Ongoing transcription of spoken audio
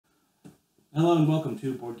Hello and welcome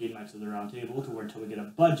to Board Game Nights of the Round Table, to where until we get a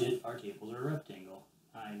budget, our tables are a rectangle.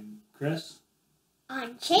 I'm Chris.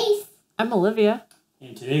 I'm Chase. I'm Olivia.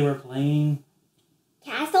 And today we're playing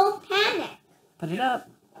Castle Panic. Put it up.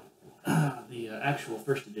 the actual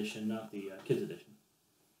first edition, not the kids edition.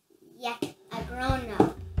 Yeah, a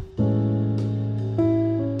grown-up.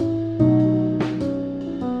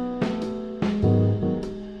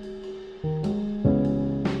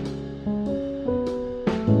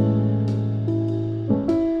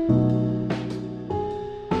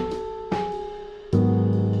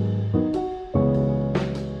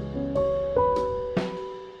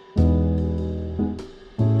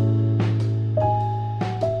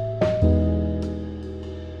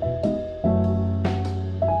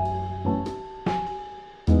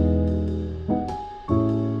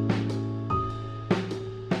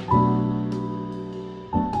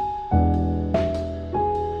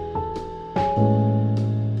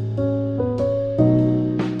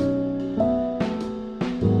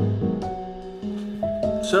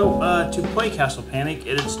 So, to play Castle Panic,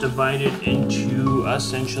 it is divided into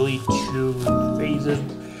essentially two phases.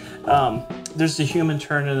 There's the human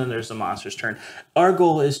turn and then there's the monster's turn. Our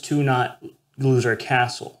goal is to not lose our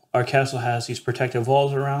castle. Our castle has these protective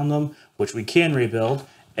walls around them, which we can rebuild,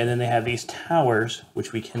 and then they have these towers,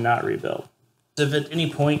 which we cannot rebuild. If at any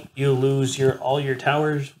point you lose all your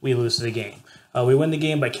towers, we lose the game. We win the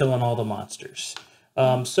game by killing all the monsters.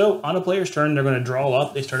 So on a player's turn, they're going to draw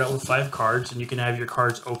up. They start out with 5 cards, and you can have your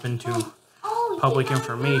cards open to public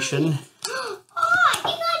information. I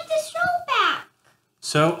got the show back.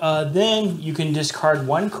 So then you can discard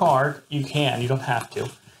one card. You don't have to.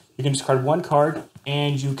 You can discard one card,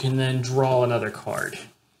 and you can then draw another card.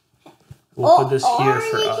 We'll put this here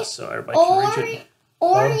for us so everybody can reach it.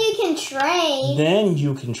 Or you can trade. Then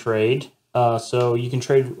you can trade. So you can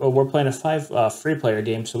trade. We're playing a 5 free-player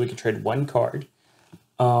game, so we can trade one card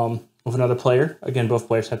with another player. Again, both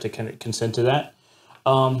players have to consent to that.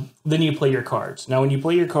 Then you play your cards. Now, when you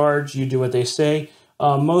play your cards, you do what they say.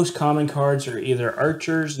 Most common cards are either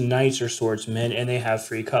archers, knights, or swordsmen, and they have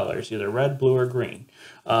 3 colors, either red, blue, or green.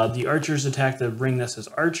 The archers attack the ring that says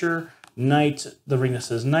archer, knights the ring that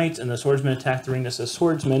says knights, and the swordsmen attack the ring that says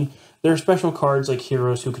swordsmen. There are special cards like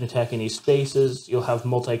heroes who can attack any spaces. You'll have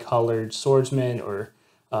multicolored swordsmen or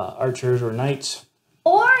archers or knights.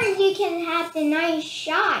 Or you can have the nice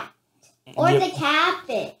shot. Or the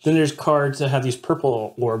cabbage. Then there's cards that have these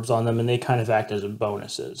purple orbs on them, and they kind of act as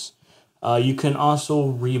bonuses. You can also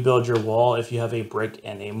rebuild your wall if you have a brick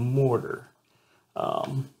and a mortar.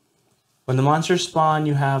 When the monsters spawn,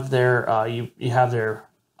 you have their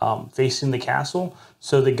facing the castle.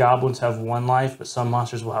 So the goblins have 1 life, but some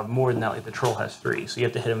monsters will have more than that. Like the troll has 3, so you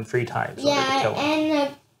have to hit him 3 times.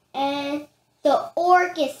 Yeah, and the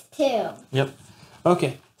orc is 2. Yep.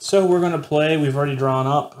 Okay, so we're going to play. We've already drawn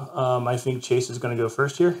up. I think Chase is going to go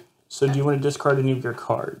first here. So do you want to discard any of your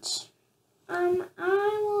cards?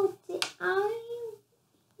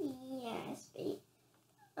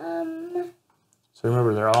 So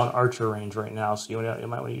remember, they're all in archer range right now, so you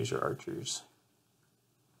might want to use your archers.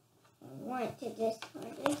 I want to discard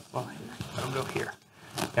it. Well, let them go here.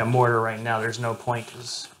 Yeah, mortar right now, there's no point.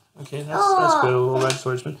 Okay, that's good, a little red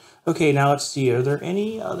swordsman. Okay, now let's see. Are there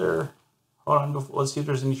any other... Hold on, let's see if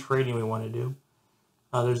there's any trading we want to do.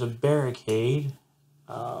 There's a barricade.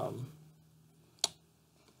 I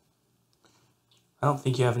don't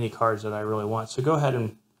think you have any cards that I really want, so go ahead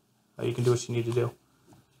and you can do what you need to do.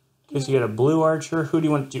 Okay, so you got a blue archer. Who do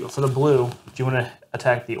you want to do? For the blue, do you want to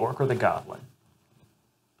attack the orc or the goblin?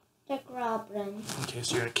 The goblin. Okay,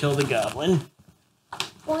 so you're going to kill the goblin.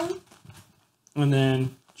 1. And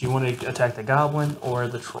then, do you want to attack the goblin or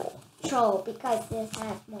the troll? Troll, because this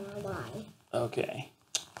has more life. Okay.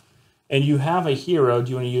 And you have a hero. Do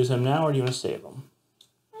you want to use him now or do you want to save him?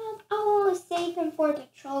 I will save him for the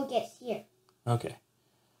troll gets here. Okay.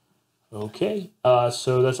 Okay.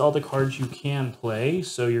 So that's all the cards you can play.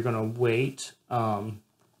 So you're going to wait. Now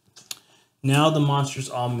the monsters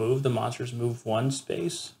all move. The monsters move 1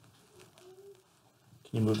 space.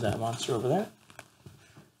 Can you move that monster over there?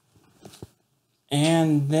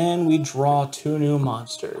 And then we draw 2 new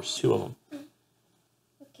monsters. 2 of them.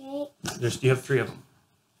 Okay. You have 3 of them.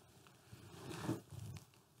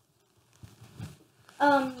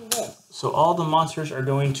 This. So all the monsters are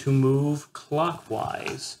going to move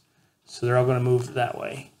clockwise. So they're all going to move that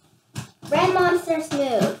way. Red monsters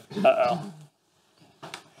move. Uh-oh.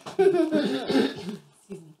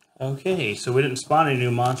 Okay, so we didn't spawn any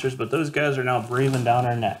new monsters, but those guys are now breathing down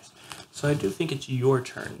our necks. So I do think it's your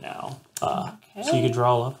turn now. Okay. So you can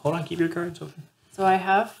draw up. Hold on, keep your cards open. So I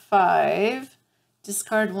have 5.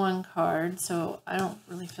 discard 1 card, so I don't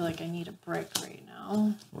really feel like I need a brick right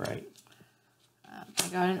now. Right. I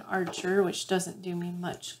got an archer, which doesn't do me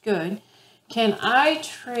much good. Can I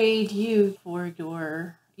trade you for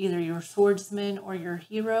either your swordsman or your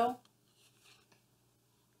hero?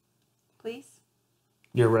 Please?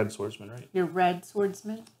 Your red swordsman, right? Your red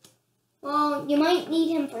swordsman? Well, you might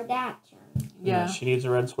need him for that turn. Yeah. She needs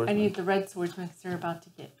a red swordsman. I need the red swordsman because they're about to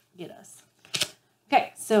get us.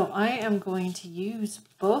 Okay, so I am going to use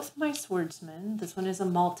both my swordsmen. This one is a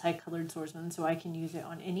multicolored swordsman, so I can use it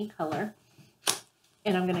on any color.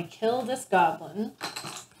 And I'm going to kill this goblin.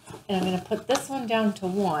 And I'm going to put this one down to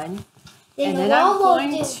 1. And then I'm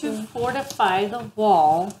going to fortify the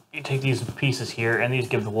wall. You take these pieces here, and these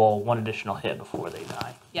give the wall 1 additional hit before they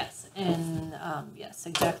die. Yes, and yes,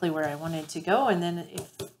 exactly where I wanted to go. And then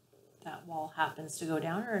if that wall happens to go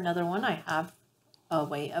down or another one, I have a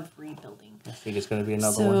way of rebuilding. I think it's going to be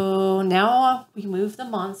another one. So now we move the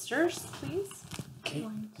monsters, please. Okay.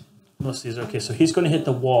 Most of these are okay. So he's going to hit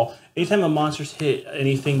the wall. Anytime a monster's hit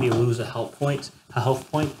anything, they lose a health point.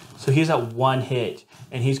 So he's at 1 hit,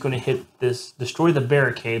 and he's going to hit this, destroy the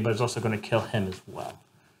barricade, but it's also going to kill him as well.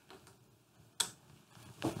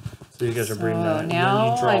 So you guys are bringing that.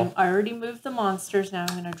 Now I already moved the monsters. Now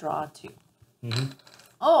I'm going to draw 2. Mm-hmm.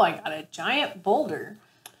 Oh, I got a giant boulder.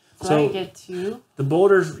 So I get 2. The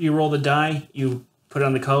boulders, you roll the die, you put it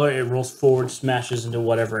on the color, it rolls forward, smashes into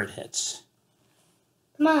whatever it hits.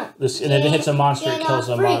 Come on. And if it hits a monster, it kills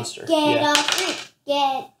a monster.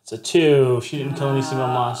 It's a 2. She didn't kill any single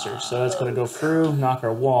monster, so that's going to go through, knock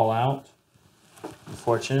our wall out.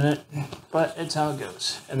 Unfortunate, but it's how it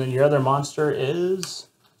goes. And then your other monster is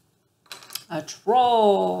a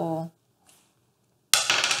troll.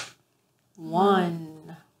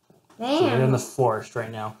 1. So you're in the forest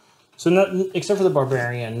right now. So except for the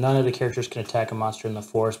barbarian, none of the characters can attack a monster in the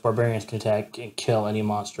forest. Barbarians can attack and kill any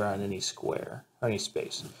monster on any square or any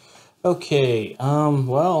space. Okay,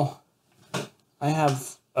 well, I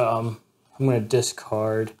have, I'm going to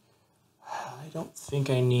discard. I don't think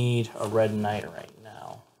I need a red knight right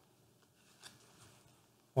now.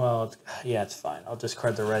 Well, yeah, it's fine. I'll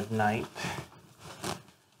discard the red knight.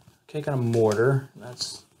 Okay, got a mortar.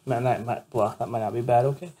 That might not be bad,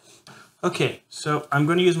 okay. Okay, so I'm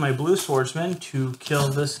going to use my blue swordsman to kill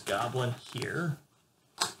this goblin here.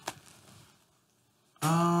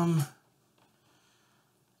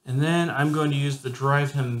 And then I'm going to use the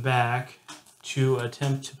drive him back to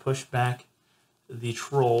attempt to push back the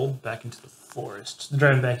troll back into the forest. To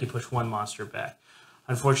drive him back, you push 1 monster back.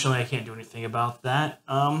 Unfortunately, I can't do anything about that.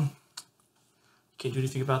 Can't do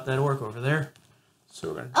anything about that orc over there. So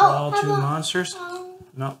we're going to draw 2 monsters.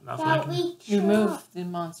 No, nothing. You moved the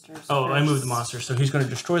monsters. Oh, first. I moved the monster. So he's going to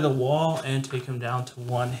destroy the wall and take him down to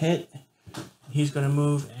 1 hit. He's going to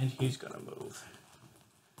move, and he's going to move.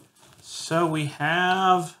 So we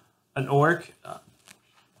have an orc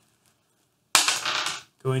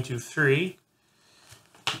going to 3.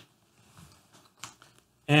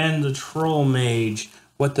 And the troll mage.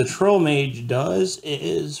 What the troll mage does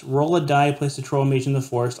is roll a die, place the troll mage in the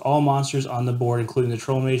forest. All monsters on the board, including the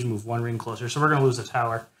troll mage, move 1 ring closer. So we're going to lose the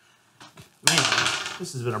tower. Man,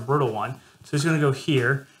 this has been a brutal one. So he's going to go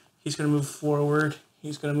here. He's going to move forward.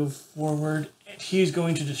 He's going to move forward. And he's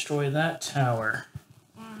going to destroy that tower.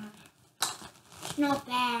 Not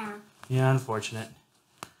fair. Yeah, unfortunate.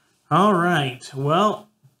 All right. Well,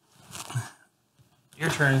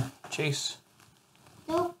 your turn, Chase.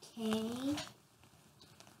 Okay.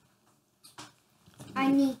 I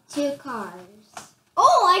need 2 cards.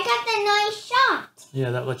 Oh, I got the nice shot.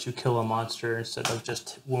 Yeah, that lets you kill a monster instead of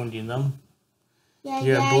just wounding them. Yeah,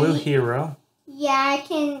 You're a blue hero. Yeah, it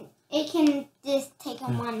can just take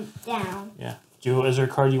one down. Yeah. Is there a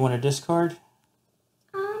card you want to discard?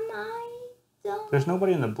 I don't. There's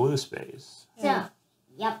nobody in the blue space. So,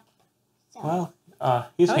 yep. Well,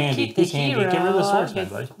 he's handy. Keep the He's handy. hero. Get rid of the swordsman,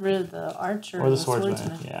 buddy. Get rid of the archer Or the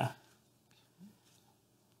swordsman. Yeah.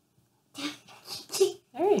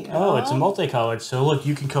 There you go. Oh, it's a multicolored. So look,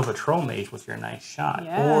 you can kill the troll mage with your nice shot,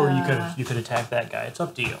 or Yeah. you could attack that guy. It's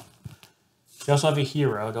up to you. You also have a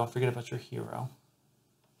hero. Don't forget about your hero.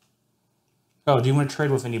 Oh, do you want to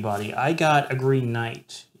trade with anybody? I got a green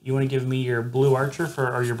knight. You want to give me your blue archer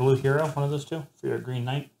or your blue hero, one of those 2, for your green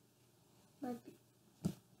knight?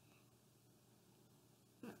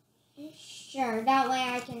 Sure, that way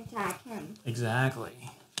I can attack him. Exactly.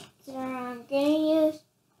 So I'm gonna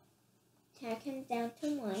attack him down to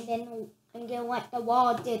 1, then I'm gonna let the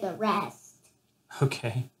wall do the rest.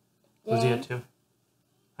 Okay. Was he at 2?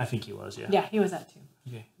 I think he was, yeah. Yeah, he was at 2.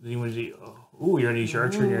 Okay. Then you want to do... Oh, you're going to use your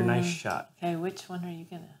archer and your nice shot. Okay, which one are you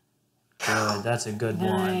going to... Good. That's a good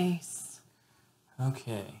one. Nice.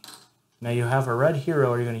 Okay. Now you have a red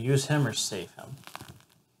hero. Are you going to use him or save him?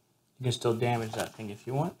 You can still damage that thing if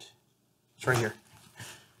you want. It's right here.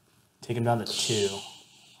 Take him down to 2.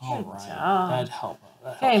 All right. job. That helped.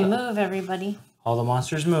 Okay, move everybody. All the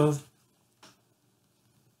monsters move.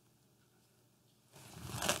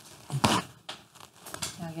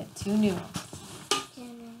 Now get 2 new ones.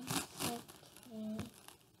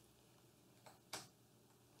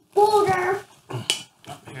 Boulder. Oh,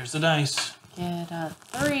 here's the dice. Get a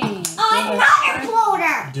 3. Another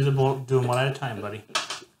boulder. Do them one at a time, buddy.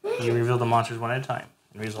 You reveal the monsters one at a time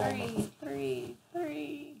and resolve them. 3,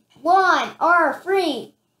 3. 1 or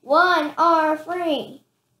free. 1 or free.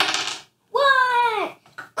 1.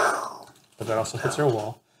 But that also hits our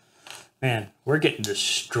wall. Man, we're getting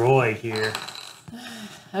destroyed here.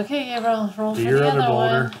 Okay, Gabriel, roll Do for your the other other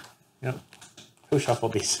boulder. one. Yep. Who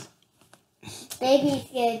shuffled these? Baby's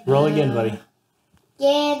good. Roll again, buddy.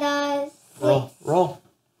 Get us 6. Roll.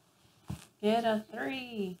 Get a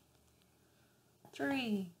 3.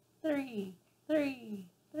 3, 3, 3,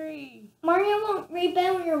 3. Mario won't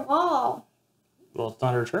rebuild your wall. Well, it's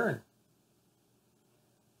not her turn.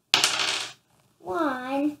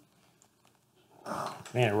 1.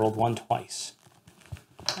 Man, it rolled 1 twice.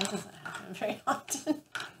 That doesn't happen very often.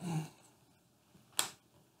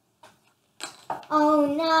 Oh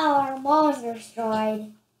no, our walls are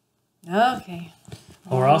destroyed. Okay.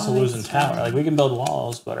 Well, we're also Oh, losing it's tower. fine. Like, we can build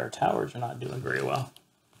walls, but our towers are not doing very well.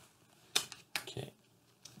 Okay.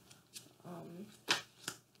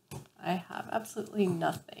 I have absolutely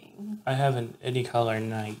nothing. I have any color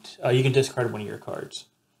knight. You can discard one of your cards.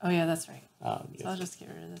 Oh, yeah, that's right. You So I'll just get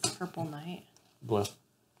rid of this purple knight. blue.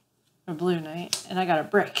 Or blue knight. And I got a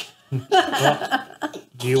brick. Well,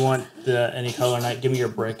 do you want any color knight? Give me your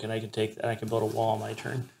brick, and I can take. And I can build a wall on my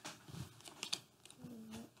turn.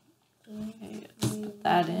 Okay, just put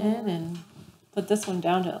that in and put this one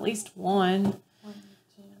down to at least 1.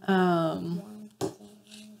 I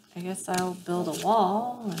guess I'll build a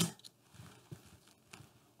wall and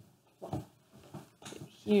put it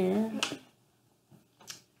here.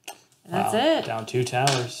 And that's it. Down 2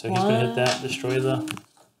 towers. So he's gonna hit that, destroy the.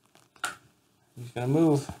 He's gonna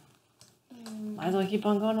move. Might as well keep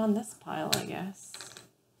on going on this pile, I guess.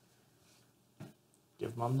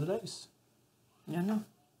 Give Mom the dice. No.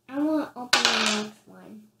 I want to open the next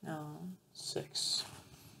one. No. 6.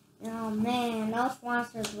 Oh man, those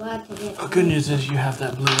monsters love to get. The good news is you have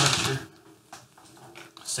that blue extra.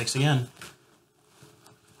 6 again.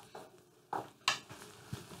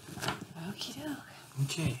 Okie doke.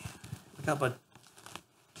 Okay. Look out, bud.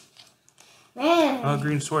 Man. Oh,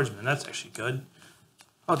 green swordsman. That's actually good.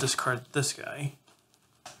 I'll discard this guy.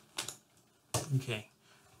 Okay.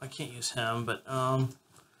 I can't use him, but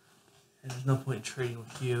there's no point in trading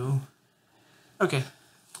with you. Okay.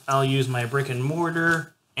 I'll use my brick and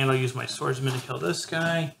mortar, and I'll use my swordsman to kill this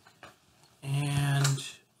guy. And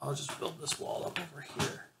I'll just build this wall up over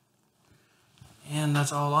here. And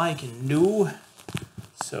that's all I can do.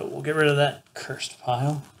 So we'll get rid of that cursed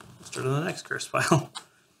pile. Let's go to the next cursed pile.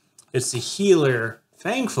 It's the healer.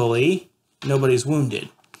 Thankfully, nobody's wounded.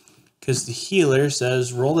 Because the healer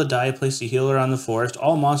says, roll the die, place the healer on the forest.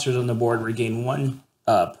 All monsters on the board regain 1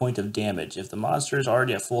 point of damage. If the monster is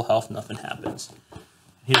already at full health, nothing happens.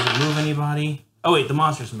 He doesn't move anybody. Oh wait, the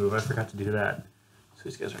monsters move. I forgot to do that. So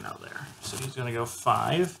these guys are now there. So he's going to go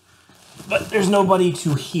 5. But there's nobody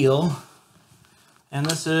to heal. And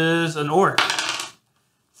this is an orc.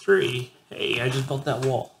 3. Hey, I just built that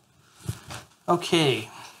wall. Okay.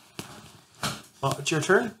 Well, it's your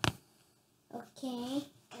turn. Okay.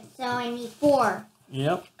 So I need 4.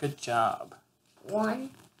 Yep, good job.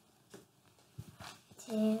 1,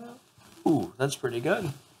 2, Ooh, that's pretty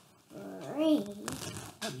good. 3.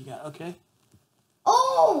 What do you got? Okay.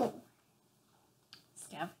 Oh!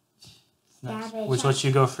 Scavenge. Nice. Savage. Which lets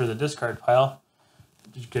you go for the discard pile.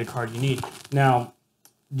 You get a card you need. Now,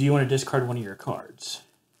 do you want to discard one of your cards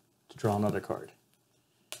to draw another card?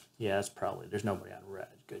 Yeah, that's probably. There's nobody on red.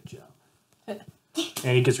 Good job.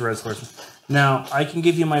 And he gets a red swordsman. Now, I can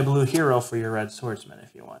give you my blue hero for your red swordsman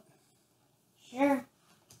if you want. Sure.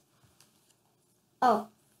 Oh,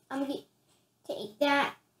 I'm going to take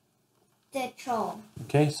that. The troll.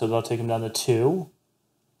 Okay, so they'll take him down to 2.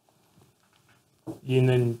 And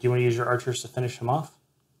then, do you want to use your archers to finish him off?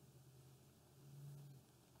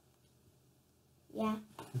 Yeah.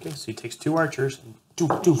 Okay, so he takes 2 archers and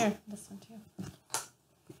Here, this one too.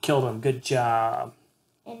 killed him. Good job.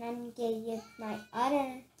 And I'm going to use my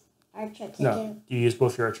other archer to No, you use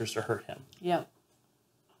both your archers to hurt him. Yep.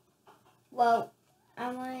 Well,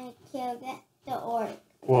 I want to kill the orc.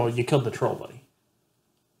 Well, you killed the troll, buddy.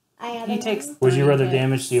 I have He another takes one. Would you rather hits.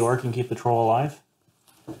 damage the orc and keep the troll alive?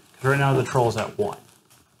 Right now the troll's at 1.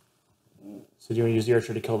 So do you want to use the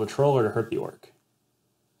archer to kill the troll or to hurt the orc?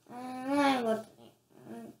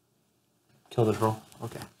 Kill the troll?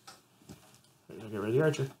 Okay. Get rid of the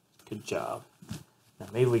archer. Good job. Now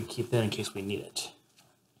maybe we can keep that in case we need it.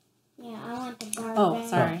 Yeah, I want the bar. Oh,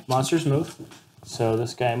 sorry. Oh, monsters move. So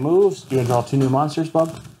this guy moves. Do you want to draw 2 new monsters,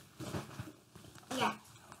 Bob? Yeah.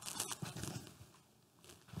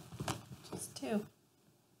 Just 2.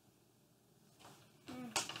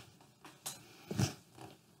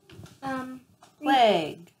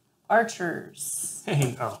 Plague. Archers.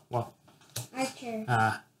 Hey, oh, well. Archer.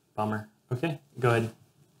 Bummer. Okay, go ahead.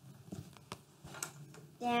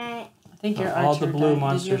 That. I think your All archer the blue died.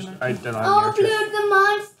 monsters. Did you I don't know. Oh, blue, the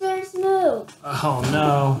monsters move. Oh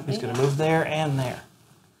no, he's going to move there and there.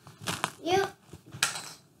 Yep.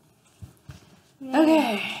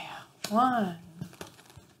 Okay. 1,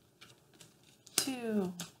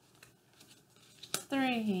 2,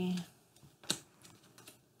 3,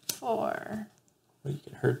 4. Well, you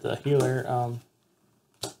can hurt the healer.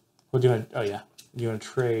 What do you want? Oh yeah, you want to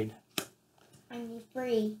trade? I need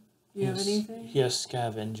free. Do you have anything? He has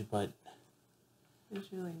scavenge, but There's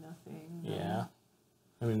really nothing. yeah.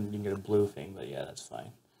 I mean, you can get a blue thing, but yeah, that's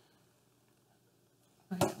fine.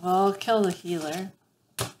 Okay, well, I'll kill the healer.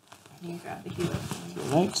 You grab the healer.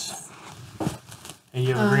 Right. And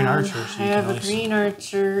you have a green archer, so I you have can a green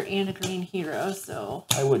archer and a green hero, so...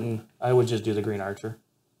 I wouldn't. I would just do the green archer.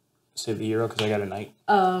 Save the hero because I got a knight.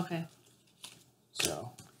 Oh, okay.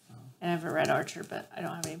 So. And I have a red archer, but I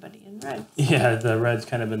don't have anybody in red. Yeah, the red's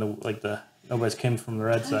kind of in the nobody's came from the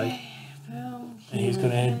red side. Boom. And he's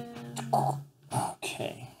gonna hit.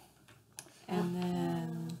 Okay. And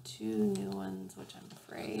then 2 new ones, which I'm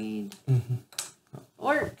afraid. Mm-hmm.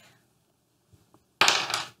 Orc.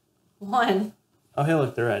 1. Oh, hey,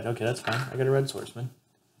 look, the red. Okay, that's fine. I got a red swordsman.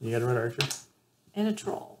 You got a red archer. And a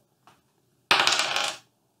troll.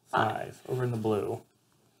 5 over in the blue.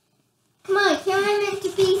 Come on, kill him into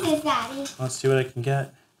pieces, Daddy. Let's see what I can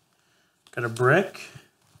get. Got a brick.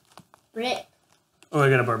 Brick. Oh, I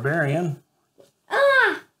got a barbarian.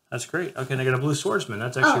 Ah! That's great. Okay, and I got a blue swordsman.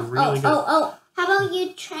 That's actually really good. How about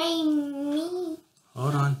you train me?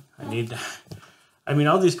 Hold on. I need to... I mean,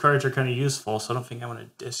 all these cards are kind of useful, so I don't think I want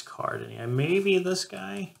to discard any. Maybe this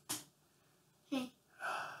guy? Okay.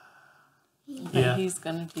 But Yeah. he's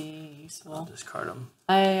going to be useful. I'll discard him.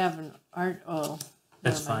 I have an art... Oh.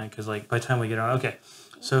 That's never fine, mind. because like by the time we get on... Okay,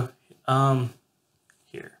 so,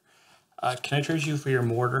 here. Can I trade you for your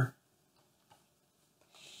mortar?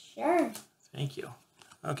 Sure. Thank you.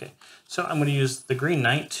 Okay, so I'm going to use the Green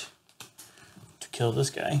Knight to kill this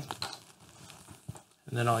guy.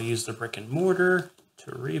 And then I'll use the brick and mortar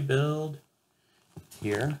to rebuild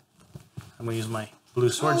here. I'm going to use my blue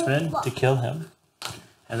swordsman to kill him.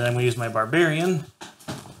 And then I'm going to use my barbarian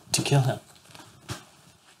to kill him.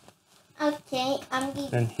 Okay, I'm the...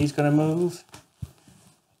 Then he's going to move.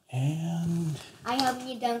 And... I hope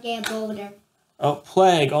you don't get a boulder. Oh,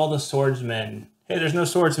 plague all the swordsmen. Hey, there's no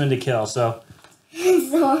swordsman to kill, so...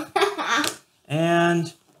 So...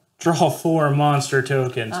 And draw 4 monster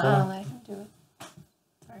tokens. Hold on. I can do it.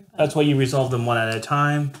 Sorry, buddy. That's why you resolve them one at a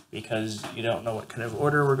time, because you don't know what kind of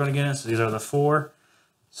order we're going to get in. So these are the 4.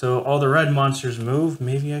 So all the red monsters move.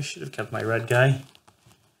 Maybe I should have kept my red guy.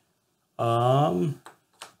 Oh,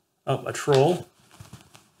 a troll.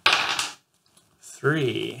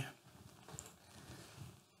 3.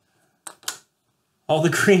 All the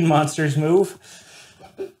green monsters move.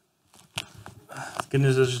 Good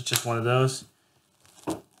news is it's just one of those.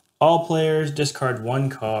 All players discard 1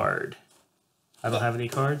 card. I don't have any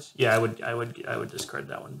cards. Yeah, I would discard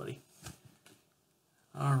that one, buddy.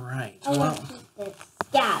 All right. I want to keep this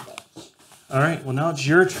garbage. All right. Well, now it's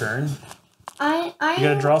your turn. I You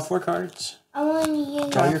gotta draw 4 cards. I want to use...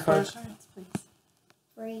 Draw your cards. Please.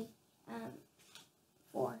 3,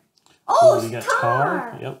 4. Oh, Oh, you got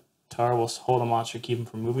Tar! Tar. Yep. Tar will hold a monster, keep him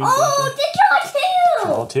from moving. Oh, the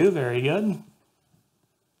draw 2! Draw 2. Very good.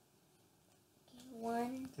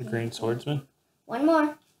 1, The green swordsman. 1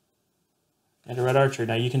 more. And a red archer.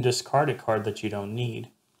 Now you can discard a card that you don't need.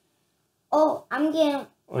 Oh, I'm getting...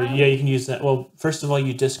 Or yeah, you can use that. Well, first of all,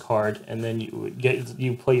 you discard, and then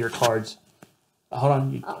you play your cards. Hold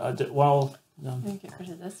on. No. I'm going to get rid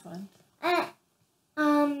of this one. Yeah.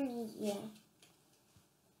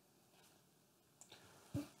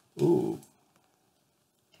 Ooh.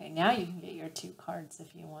 Okay, now you can get your 2 cards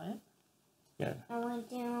if you want. Yeah. I want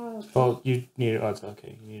to... Well, you need. Oh, it's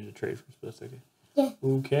okay. You need to trade first, but that's okay. Yeah.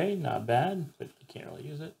 Okay, not bad, but you can't really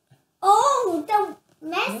use it. Oh, the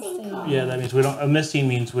messing Missing. card. Yeah, that means we don't. A missing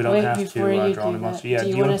means we don't Wait, have before to you draw do any that, monster. Yeah. do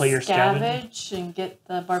you want want to play your scavenge? scavenge and get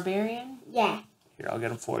the barbarian? Yeah. Here, I'll get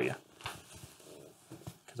them for you.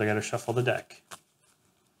 Because I got to shuffle the deck.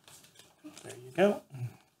 There you go.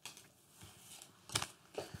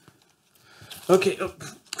 Okay. Oh.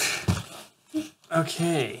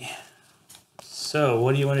 Okay. So,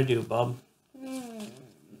 what do you want to do, Bob?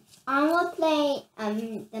 I will play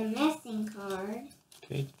the missing card.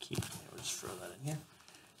 Okay, we'll just throw that in here.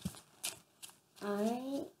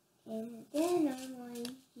 And then I'm going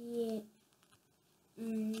to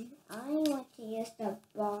I want to use the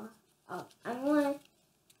ball. Oh, I'm going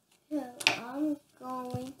to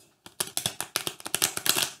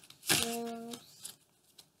use.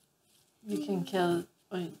 You can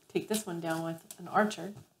take this one down with an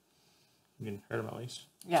archer. You can hurt him at least.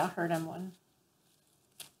 Yeah, hurt him one.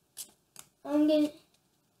 I'm going to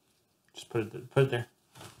Just put it there.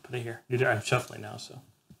 Put it here. I'm shuffling now, so.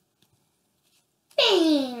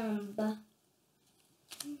 bam.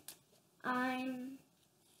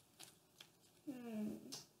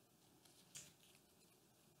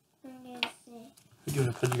 I'm going to say. Who do you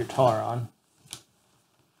want to put your tar on?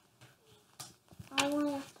 I want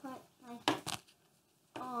to put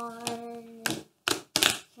on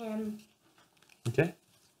him. Okay.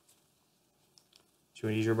 Do you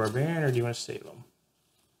want to use your barbarian or do you want to save him?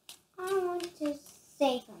 I want to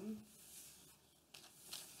save him.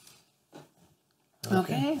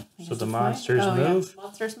 Okay. So the monsters move. Yeah.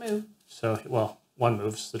 Monsters move. So, well, one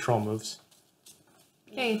moves. The troll moves.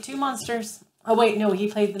 Okay, 2 monsters. Oh, wait, no, he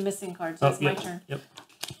played the missing card, so it's my turn. Yep.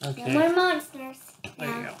 No Okay. more monsters. There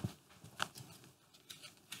you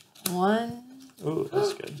go. 1, Ooh,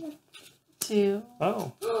 that's good. 2,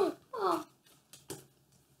 Oh. Oh,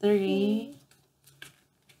 3,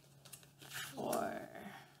 4.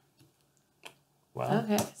 Wow.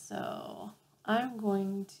 Okay, so I'm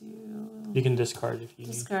going to You can discard if you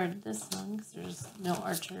need. discard this one because there's no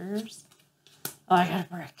archers. Oh, I got a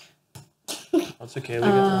brick. That's okay. We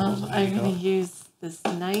got the I'm going to use this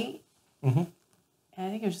knight. Mm-hmm. And I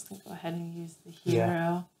think I'm just going to go ahead and use the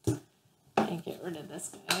Yeah. hero and get rid of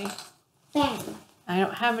this guy. bam. I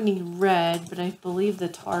don't have any red, but I believe the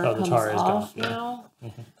tar Oh, the comes tar is off gone, yeah. now.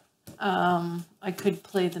 Mm-hmm. I could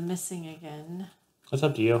play the missing again. That's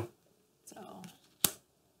up to you. So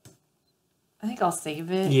I think I'll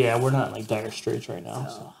save it. Yeah, we're not in like dire straits right now.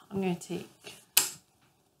 So So. I'm going to take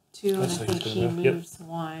 2, and I So he's think gonna he move. Yep. moves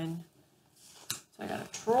 1. So I got a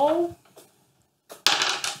troll.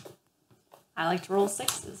 I like to roll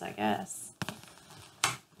 6s, I guess.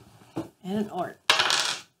 And an orc.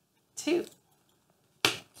 2.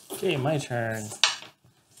 Okay, my turn.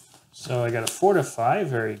 So I got a fortify,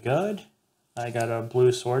 very good. I got a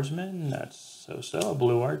blue swordsman, that's so-so. A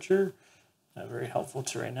blue archer, not very helpful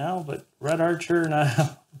to right now, but red archer,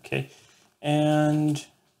 not okay. And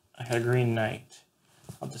I got a green knight.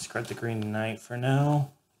 I'll discard the green knight for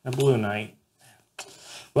now. A blue knight.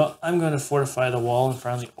 Well, I'm going to fortify the wall in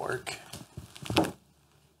front of the orc.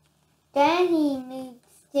 Then he moves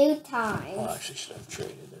 2 times. Well, actually, should have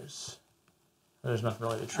traded. There's nothing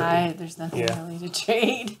really to trade. There's nothing really to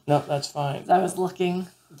trade. No, that's fine. I was looking.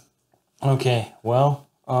 Okay, well,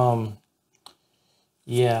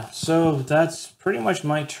 yeah, so that's pretty much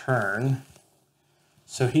my turn.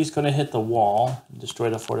 So he's going to hit the wall, destroy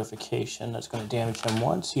the fortification. That's going to damage him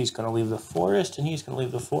once. He's going to leave the forest, and he's going to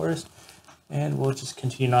leave the forest. And we'll just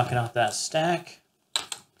continue knocking out that stack.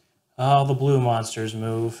 Oh, the blue monsters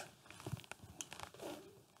move.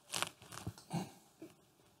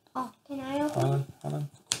 Oh, can I open? Hold on.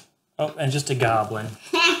 Oh, and just a goblin.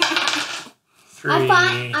 3. I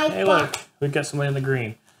Hey, thought- look, we've got somebody in the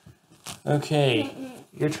green. Okay,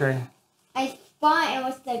 your turn. I thought it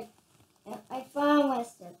was the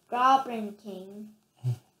Goblin King.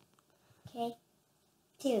 Okay.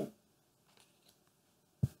 2.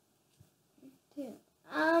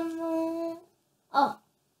 Oh.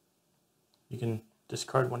 You can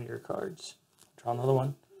discard one of your cards. Draw another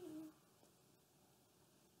one.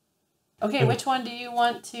 Okay, which one do you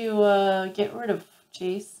want to get rid of,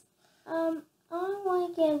 Chase? I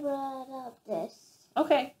want to get rid of this.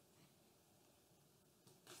 Okay.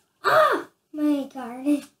 Ah! My card.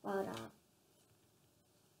 Hold on.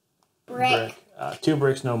 Brick. 2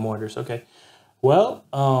 bricks, no mortars. Okay. Well,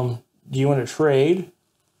 do you want to trade?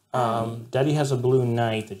 Daddy has a blue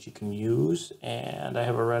knight that you can use, and I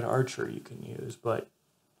have a red archer you can use, but...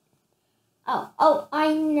 Oh,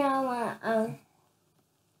 I know.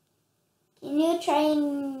 Can you trade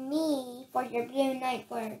me for your blue knight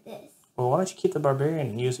for this? Well, why don't you keep the barbarian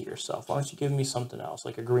and use it yourself? Why don't you give me something else,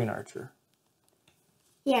 like a green archer?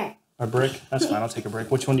 Here. A brick? That's fine, I'll take a brick.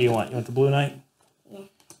 Which one do you want? You want the blue knight? Yeah.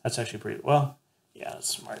 That's actually pretty... Well, yeah, that's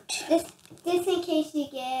smart. This in case you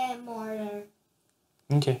get mortar.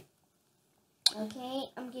 Okay. Okay,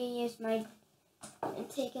 I'm gonna use my and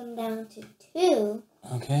take him down to 2.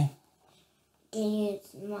 Okay.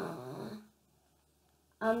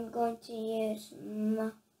 I'm going to use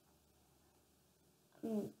my.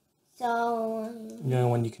 So. The only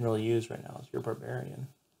one you can really use right now is your barbarian.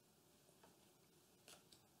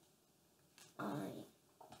 I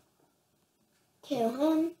kill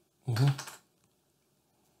him.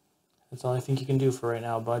 That's all I think you can do for right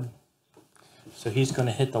now, bud. So he's going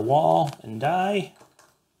to hit the wall and die.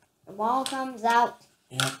 The wall comes out.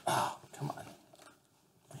 Yep. Oh, come on.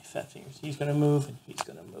 My fat fingers. He's going to move and he's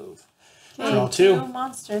going to move. Okay, Draw 2.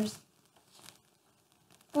 monsters.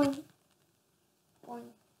 Boing.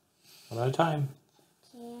 Boing. One at a time.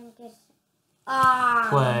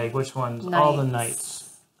 Plague. Which one's? All the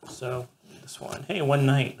knights. So this one. Hey, 1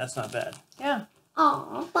 knight. That's not bad. Yeah.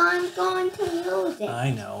 Oh, but I'm going to lose it.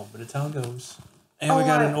 I know, but it's how it goes. And we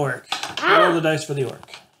got an orc. Ah. Roll the dice for the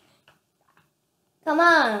orc. Come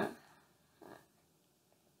on.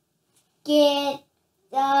 Get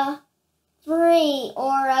a 3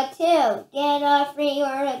 or a 2. Get a 3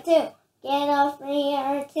 or a 2. Get a 3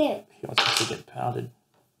 or a 2. He wants us to get pounded.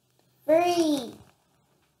 3.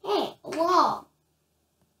 Hey, a wall.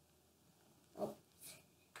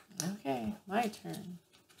 Okay, my turn.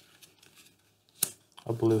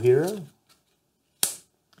 A blue hero.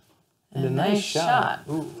 And a nice shot.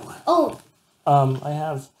 Ooh. Oh. I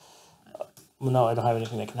have... no, I don't have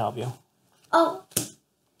anything that can help you. Oh.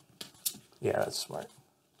 Yeah, that's smart.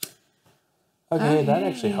 Okay, that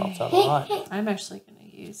actually helps out a lot. I'm actually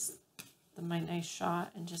going to use my nice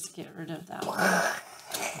shot and just get rid of that one.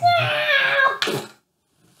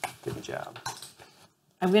 Good job.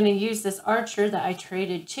 I'm going to use this archer that I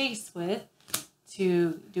traded Chase with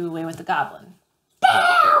to do away with the goblin.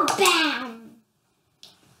 Bam! Bam!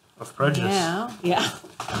 Of prejudice. Yeah.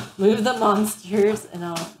 Move the monsters and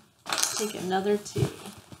I'll take another 2.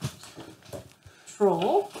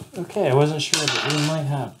 Troll. Okay, I wasn't sure, but we might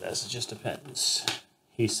have this. It just depends.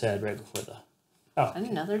 He said right before the... Oh.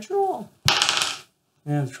 Another troll.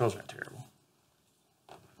 Yeah, the trolls aren't terrible.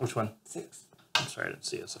 Which one? 6. I'm sorry, I didn't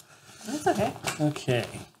see it. So. That's okay. Okay.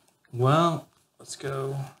 Well, let's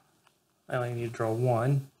go. I only need to draw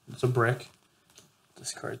 1. It's a brick.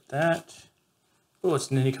 Discard that. Oh,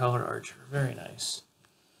 it's an any color archer. Very nice.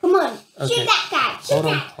 Come on. Okay. Shoot that guy. Shoot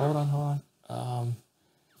that. Hold on.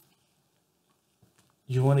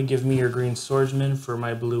 You want to give me your green swordsman for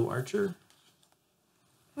my blue archer?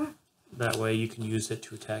 That way you can use it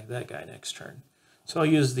to attack that guy next turn. So I'll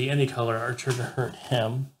use the any color archer to hurt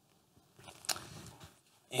him.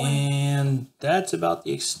 And that's about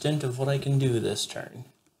the extent of what I can do this turn.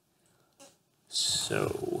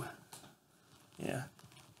 So, yeah.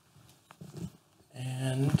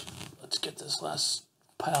 And let's get this last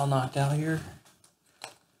pile knocked out here.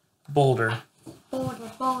 Boulder.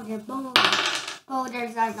 Boulder.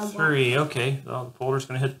 Boulders are the ones. 3, okay. Well, the boulder's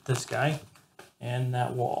going to hit this guy and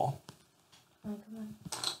that wall. Oh, come on.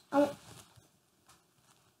 Oh.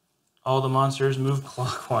 All the monsters move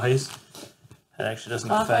clockwise. That actually doesn't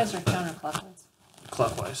Clockwise affect... or counterclockwise?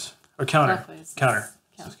 Clockwise. Or counter. Clockwise. Counter.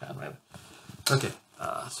 Counter. Okay.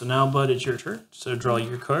 So now, Bud, it's your turn. So draw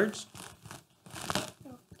your cards.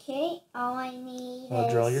 Okay, all I need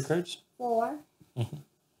I'll draw your cards. 4. 3.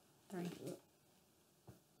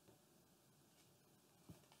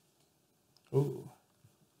 Ooh.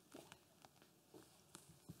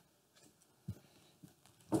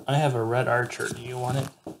 I have a red archer. Do you want it?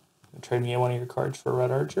 Trade me one of your cards for a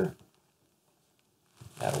red archer?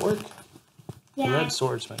 That'll work. Yeah. A red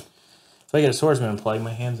swordsman. If I get a swordsman in play,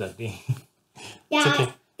 my hand's empty. Yeah. It's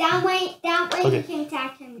okay. That way Okay. you can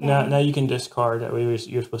attack him down. Now you can discard. That way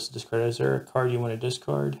you're supposed to discard. Is there a card you want to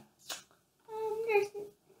discard?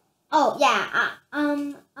 Oh yeah.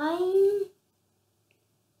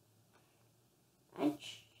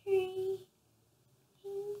 Actually.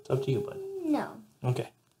 It's up to you, bud. No. Okay.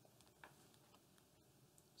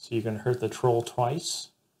 So you're gonna hurt the troll twice.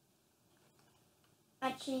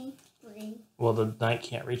 Actually, 3. Well, the knight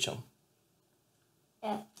can't reach him.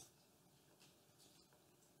 Yeah.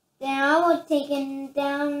 Then I will take him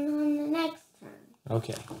down on the next turn.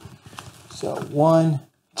 Okay. So 1,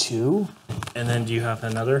 2, and then do you have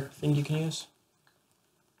another thing you can use?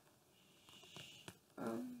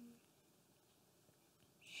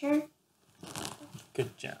 Sure.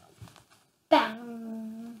 Good job.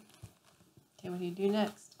 Bam. Okay, what do you do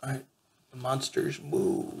next? All right. The monsters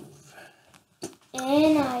move.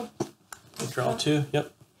 And I. Draw 2.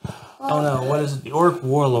 Yep. Oh no! What is it? The orc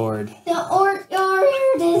warlord. The orc.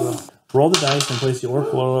 Here it is. Roll the dice and place the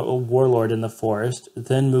Orc Warlord in the forest.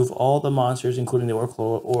 Then move all the monsters, including the Orc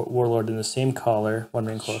Warlord, in the same color, one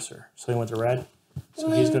ring closer. So he went to red.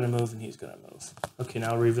 So he's going to move and he's going to move. Okay,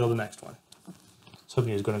 now reveal the next one. So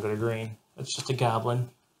he's going to go to green. It's just a goblin.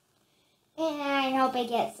 And I hope it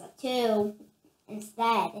gets a 2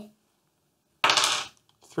 instead.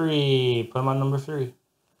 3. Put him on number 3.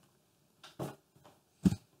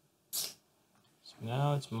 So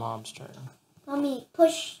now it's Mom's turn. Mommy,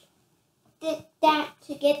 push that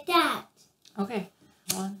to get that. Okay.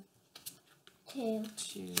 1, 2.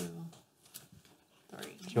 2, 3. Do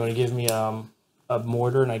you want to give me a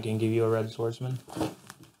mortar and I can give you a red swordsman?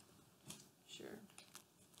 Sure.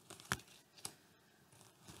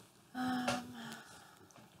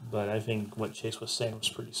 But I think what Chase was saying was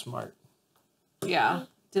pretty smart. Yeah.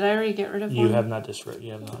 Did I already get rid of You one? have not disread.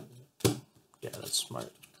 You have not. Yeah, that's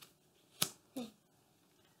smart.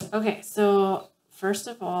 Okay, so first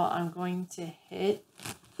of all, I'm going to hit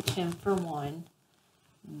him for 1.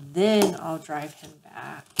 Then I'll drive him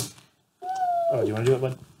back. Oh, do you want to do it,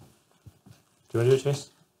 bud? Do you want to do it, Chase?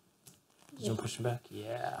 You want to push him back?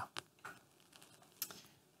 Yeah.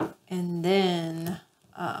 And then,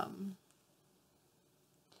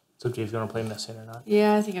 It's up to you if you want to play Missing or not.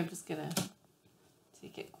 yeah, I think I'm just going to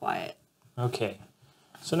take it quiet. Okay.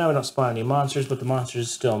 So now we don't spawn any monsters, but the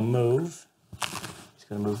monsters still move. He's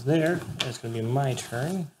going to move there. And it's going to be my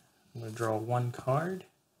turn. I'm going to draw 1 card.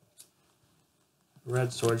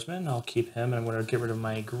 Red swordsman. I'll keep him. And I'm going to get rid of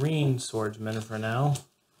my green swordsman for now.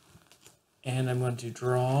 And I'm going to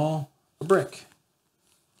draw a brick.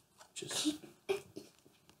 Just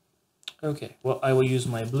okay. Well, I will use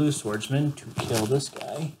my blue swordsman to kill this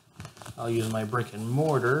guy. I'll use my brick and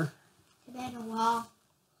mortar. To build a wall.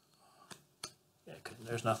 Yeah, 'cause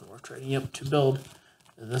there's nothing worth trading. Yep, to build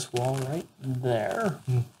this wall right there.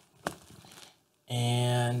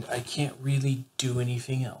 And I can't really do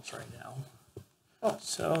anything else right now. Oh.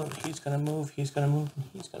 So he's gonna move. He's gonna move. And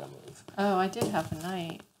he's gonna move. Oh, I did have a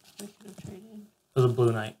knight. We could have traded. It was a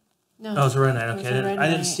blue knight. No. Oh, it's a red knight. It was Okay, a red I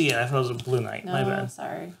didn't knight. see it. I thought it was a blue knight. No, My bad.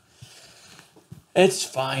 sorry. It's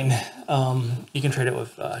fine. You can trade it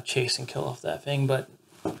with Chase and kill off that thing, but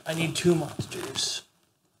I need 2 monsters.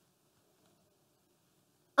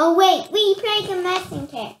 Oh, wait. We played the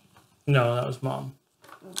messenger. No, that was Mom.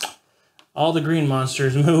 All the green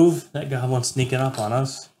monsters move. That goblin's sneaking up on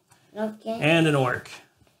us. Okay. And an orc.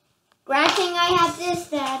 Granting I have this,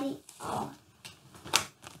 Daddy. Oh.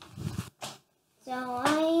 So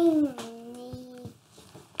I need...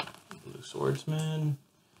 Blue swordsman.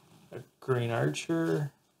 A green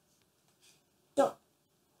archer. So,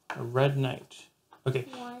 A red knight. Okay.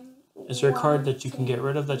 1, Is there a card 1, that you can get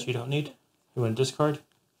rid of that you don't need? You want to discard?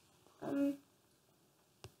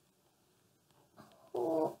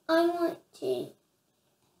 Oh, I want to... You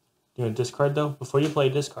want to discard though? Before you play,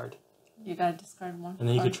 discard. You gotta discard 1. And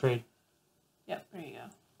then you card. can trade. Yep, there you go.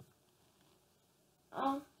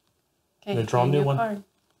 Oh. Okay, Then draw a new one. card.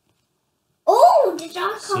 Oh, the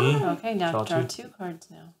dark See? card. Okay, now Draw draw 2. 2 cards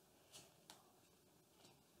now.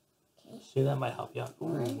 See, that might help you out. Ooh,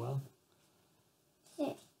 One. well.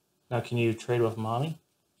 6. Now, can you trade with Mommy?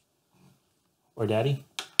 Or Daddy?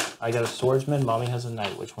 I got a swordsman. Mommy has a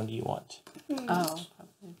knight. Which one do you want? Oh,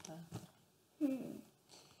 probably the...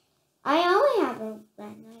 I only have a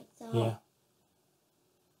red knight, so... Yeah.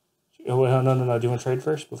 Oh, well, no. Do you want to trade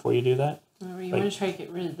first before you do that? Remember, you Like, want to try to get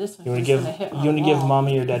rid of this one. You want so to it's give gonna hit my give wall.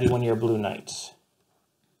 Mommy or Daddy one of your blue knights.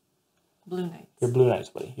 Blue knights. Your blue knights,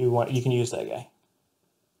 buddy. You can use that guy.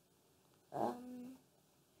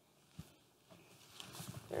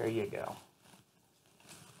 There you go.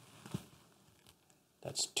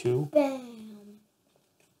 That's 2. Bam.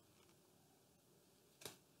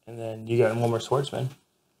 And then you got 1 more swordsman.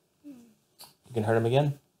 You can hurt him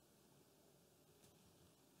again.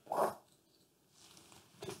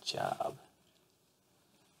 Good job.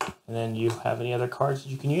 And then you have any other cards that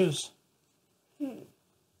you can use?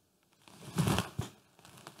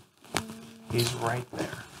 He's right there.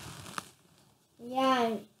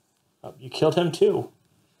 Yeah. Oh, you killed him too.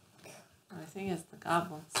 I think it's the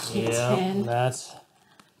goblins. Yeah, that's...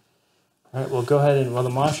 Alright, well go ahead and while the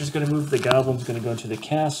monster's going to move, the goblin's going to go into the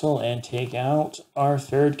castle and take out our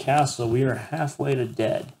 3rd castle. We are halfway to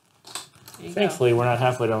dead. Thankfully, we're not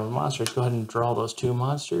halfway done with monsters. Go ahead and draw those 2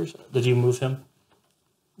 monsters. Did you move him?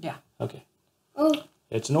 Yeah. Okay. Oh,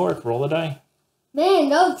 It's an orc. Roll a die. man,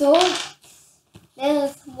 those orcs.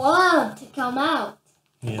 There's one to come out.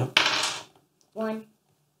 Yep. 1.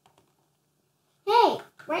 Hey,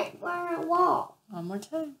 right where a wall. One more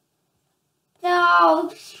time.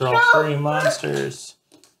 No. Draw 3 monsters.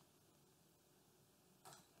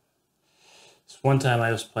 One time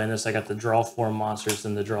I was playing this, I got the draw 4 monsters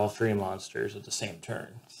and the draw 3 monsters at the same turn.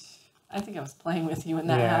 I think I was playing with you when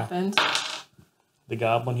that happened. The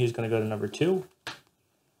goblin, he's going to go to number 2.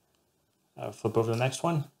 Flip over to the next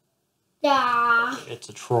one. Yeah. It's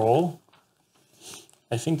a troll.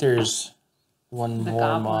 I think there's one The more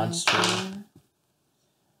goblin monster.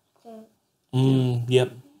 thing.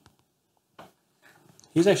 Yep.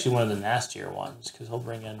 He's actually one of the nastier ones because he'll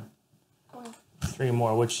bring in 3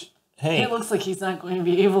 more, which, hey. It looks like he's not going to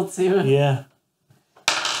be able to. Yeah.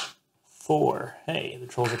 4. Hey, the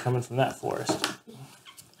trolls are coming from that forest.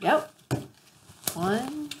 Yep.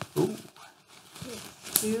 1, Ooh.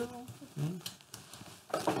 2,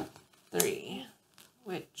 3.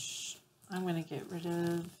 Which I'm going to get rid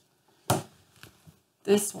of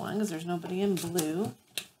this one because there's nobody in blue.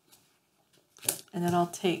 And then I'll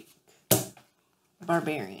take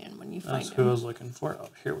Barbarian when you find That's him. who I was looking for. Oh,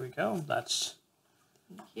 here we go. That's.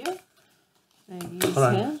 Thank you. And use Hold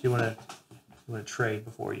on. him. Do you want to trade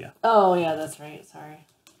before you? Oh, yeah, that's right. Sorry.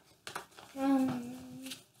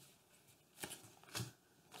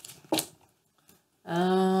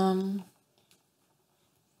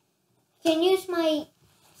 Can use my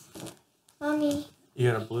mommy.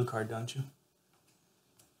 You got a blue card, don't you?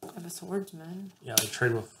 I have a swordsman. Yeah, I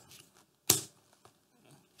trade with.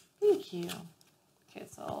 Thank you. Okay,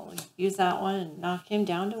 so I'll use that one and knock him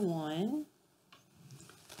down to 1.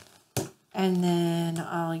 And then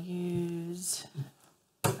I'll use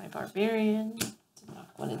my barbarian to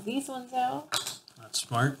knock one of these ones out. That's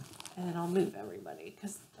smart. And then I'll move everybody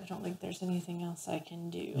because I don't think there's anything else I can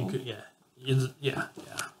do. You could, yeah. Yeah.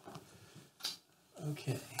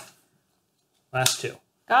 Okay. Last 2.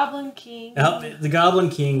 Goblin King. The Goblin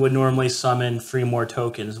King would normally summon 3 more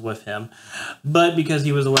tokens with him, but because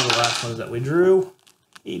he was one of the last ones that we drew,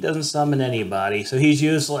 he doesn't summon anybody, so he's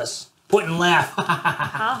useless. Point and laugh.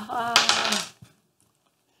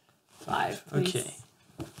 5, please. Okay.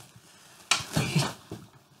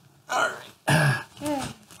 All right. Okay.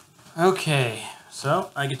 Okay.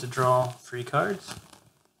 So I get to draw 3 cards.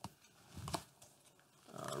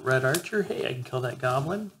 Red Archer. Hey, I can kill that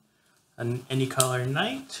goblin. An any color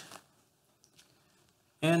knight.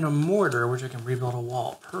 And a mortar, which I can rebuild a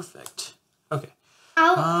wall. Perfect. Okay.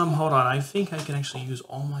 Hold on. I think I can actually use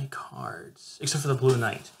all my cards except for the blue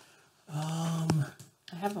knight. I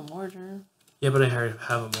have a mortar. Yeah, but I already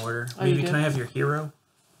have a mortar. Oh, Maybe you can do? I have your hero?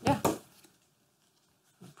 Yeah.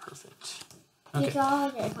 Perfect. Okay.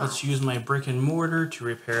 Okay. Let's use my brick and mortar to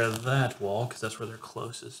repair that wall because that's where they're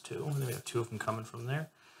closest to. And then we have 2 of them coming from there.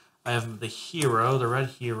 I have the hero, the red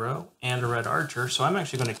hero, and a red archer. So I'm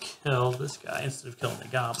actually going to kill this guy instead of killing the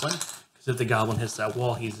goblin. Because if the goblin hits that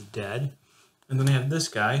wall, he's dead. And then I have this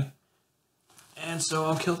guy. And so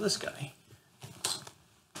I'll kill this guy.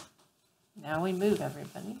 Now we move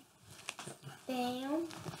everybody. Bam.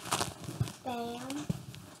 Bam.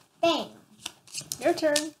 Bam. Your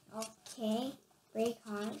turn. Okay. 3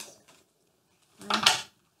 cards. Okay,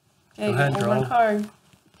 Go ahead, one draw. more card.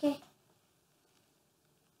 Okay.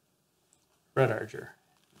 Red archer.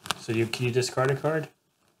 So can you discard a card?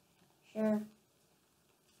 Sure.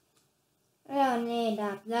 I don't need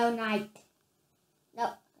a blue knight.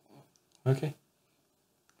 No. Okay.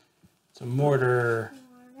 It's a mortar.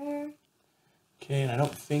 Mortar. Okay, and I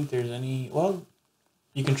don't think there's any... Well,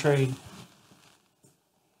 you can trade...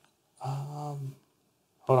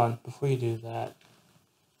 Hold on. Before you do that...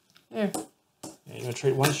 Here. Yeah, you're gonna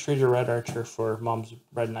trade... Why don't you trade your red archer for Mom's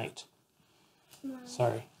red knight?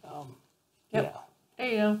 Sorry. Yep. Yeah. There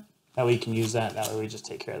you go. That way you can use that. That way we just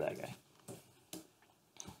take care of that guy.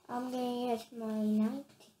 I'm going to use my knight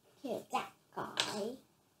to kill that guy.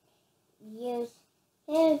 Use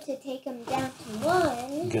him to take him down to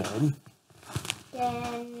 1. Good.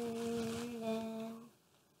 Then...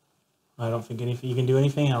 I don't think you can do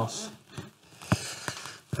anything else.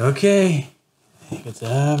 Okay. It gets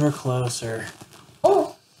ever closer.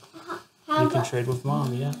 Oh! How You can about... trade with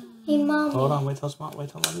Mom, yeah. Hey, Mom. Hold on, wait till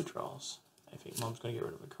Mommy draws. I think Mom's gonna get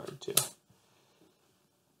rid of a card too.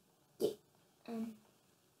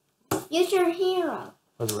 Use your hero.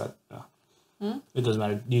 Or the red. No. It doesn't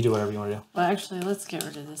matter. You do whatever you want to do. Well, actually, let's get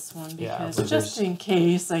rid of this one Yeah, because but just there's- in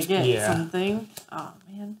case I get Yeah. something. Oh,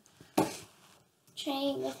 man.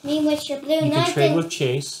 Trade with me with your blue You knight. can trade and- with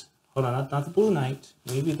Chase. Hold on, not the blue knight.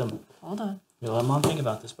 Maybe the. Hold on. Let Mom think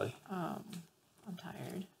about this, buddy. I'm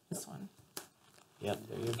tired. This one. Yep,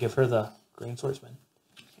 there you go. Give her the green swordsman.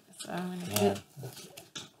 Okay, so I'm going to Yeah.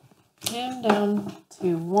 get him down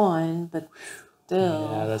to 1, but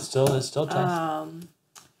still. Yeah, that's still tough.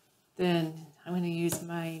 Then I'm going to use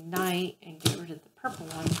my knight and get rid of the purple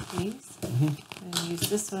one, please. And use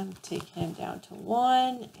this one to take him down to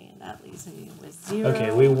 1, and that leaves me with 0.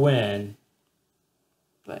 Okay, we win.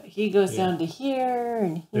 But he goes down to here,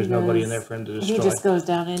 and there's nobody in there for him to destroy. He just goes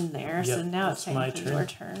down in there. Yep, so now it's my technically your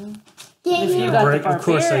turn. Yeah, If you yeah. got Brick. the Of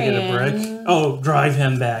course, I get a brick. barbarian- Oh, drive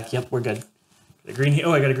him back. Yep, we're good. The green.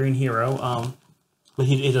 Oh, I got a green hero. But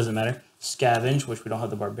it doesn't matter. Scavenge, which we don't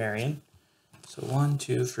have the barbarian. So 1,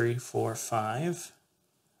 2, 3, 4, 5.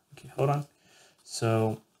 Okay, hold on.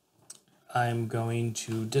 So I'm going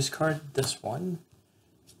to discard this one.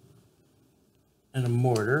 And a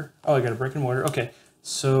mortar. Oh, I got a brick and mortar. Okay,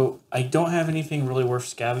 so I don't have anything really worth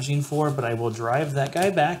scavenging for, but I will drive that guy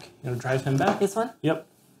back. Drive him back. This one? Yep.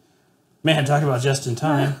 Man, talk about just in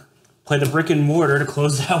time. Play the brick and mortar to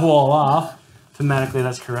close that wall off. Thematically,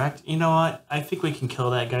 that's correct. You know what? I think we can kill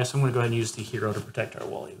that guy, so I'm going to go ahead and use the hero to protect our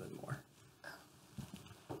wall even more.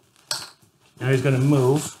 Now he's going to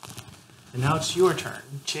move. And now it's your turn.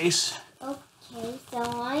 Chase. Okay, so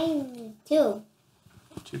I need 2.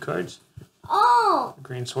 2 cards. Oh! A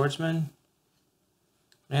green swordsman.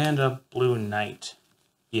 And a blue knight.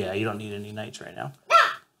 Yeah, you don't need any knights right now.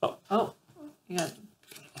 Oh, you got.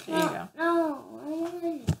 There you go. No, I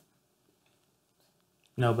want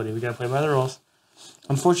Nobody. We got to play by the rules.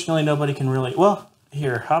 Unfortunately, nobody can really... Well,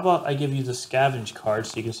 here, how about I give you the scavenge card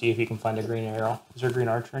so you can see if you can find a green arrow. Is there a green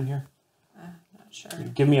archer in here? Not sure.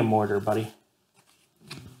 Give me a mortar, buddy.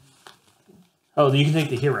 Oh, you can take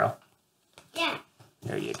the hero. Yeah.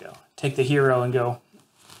 There you go. Take the hero and go.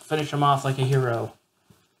 Finish him off like a hero.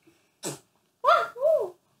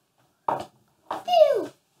 Wahoo!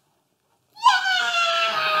 Pew!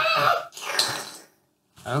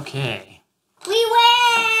 Yeah! Okay. We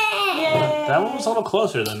win! Yay! That one was a little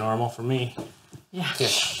closer than normal for me. Yeah. Here.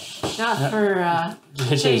 Not for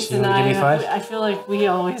Chase, Chase you and want to give me 5? I feel like we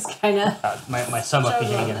always kind of. My sum up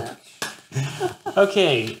beginning.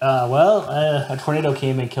 Okay, well, a tornado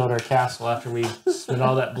came and killed our castle after we spent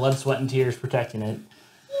all that blood, sweat, and tears protecting it.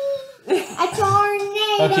 A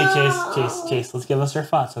tornado! Okay, Chase, let's give us our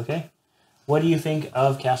thoughts, okay? What do you think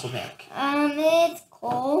of Castle Panic? It's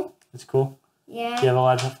cool. It's cool? Yeah. Do you have a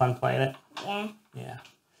lot of fun playing it? Yeah. Yeah.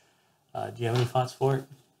 Do you have any thoughts for it?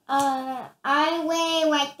 I way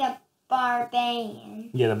like the barbarian.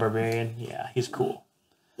 Yeah, the barbarian. Yeah, he's cool.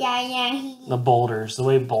 Yeah, The boulders, the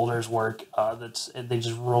way boulders work, they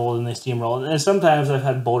just roll and they steamroll. And sometimes I've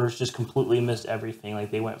had boulders just completely miss everything,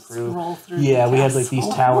 like they went through. Roll through. Yeah, the we had like these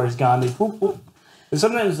castle. towers gone. They whoop, whoop. And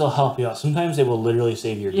sometimes they'll help you out. Sometimes they will literally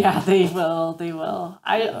save your game. Yeah, they will. They will.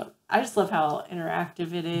 I just love how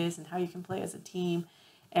interactive it is and how you can play as a team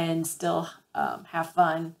and still have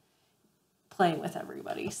fun playing with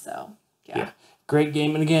everybody. So yeah. Great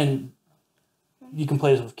game, and again, you can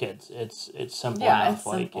play this with kids. It's simple enough. It's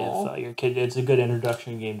like simple. if your kid, it's a good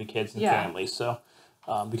introduction game to kids and Yeah. families. So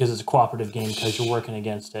because it's a cooperative game, because you're working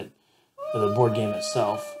against it, for the board game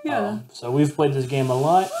itself. Yeah. So we've played this game a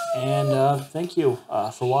lot, and thank you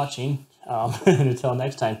for watching. And until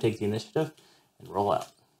next time, take the initiative and roll out.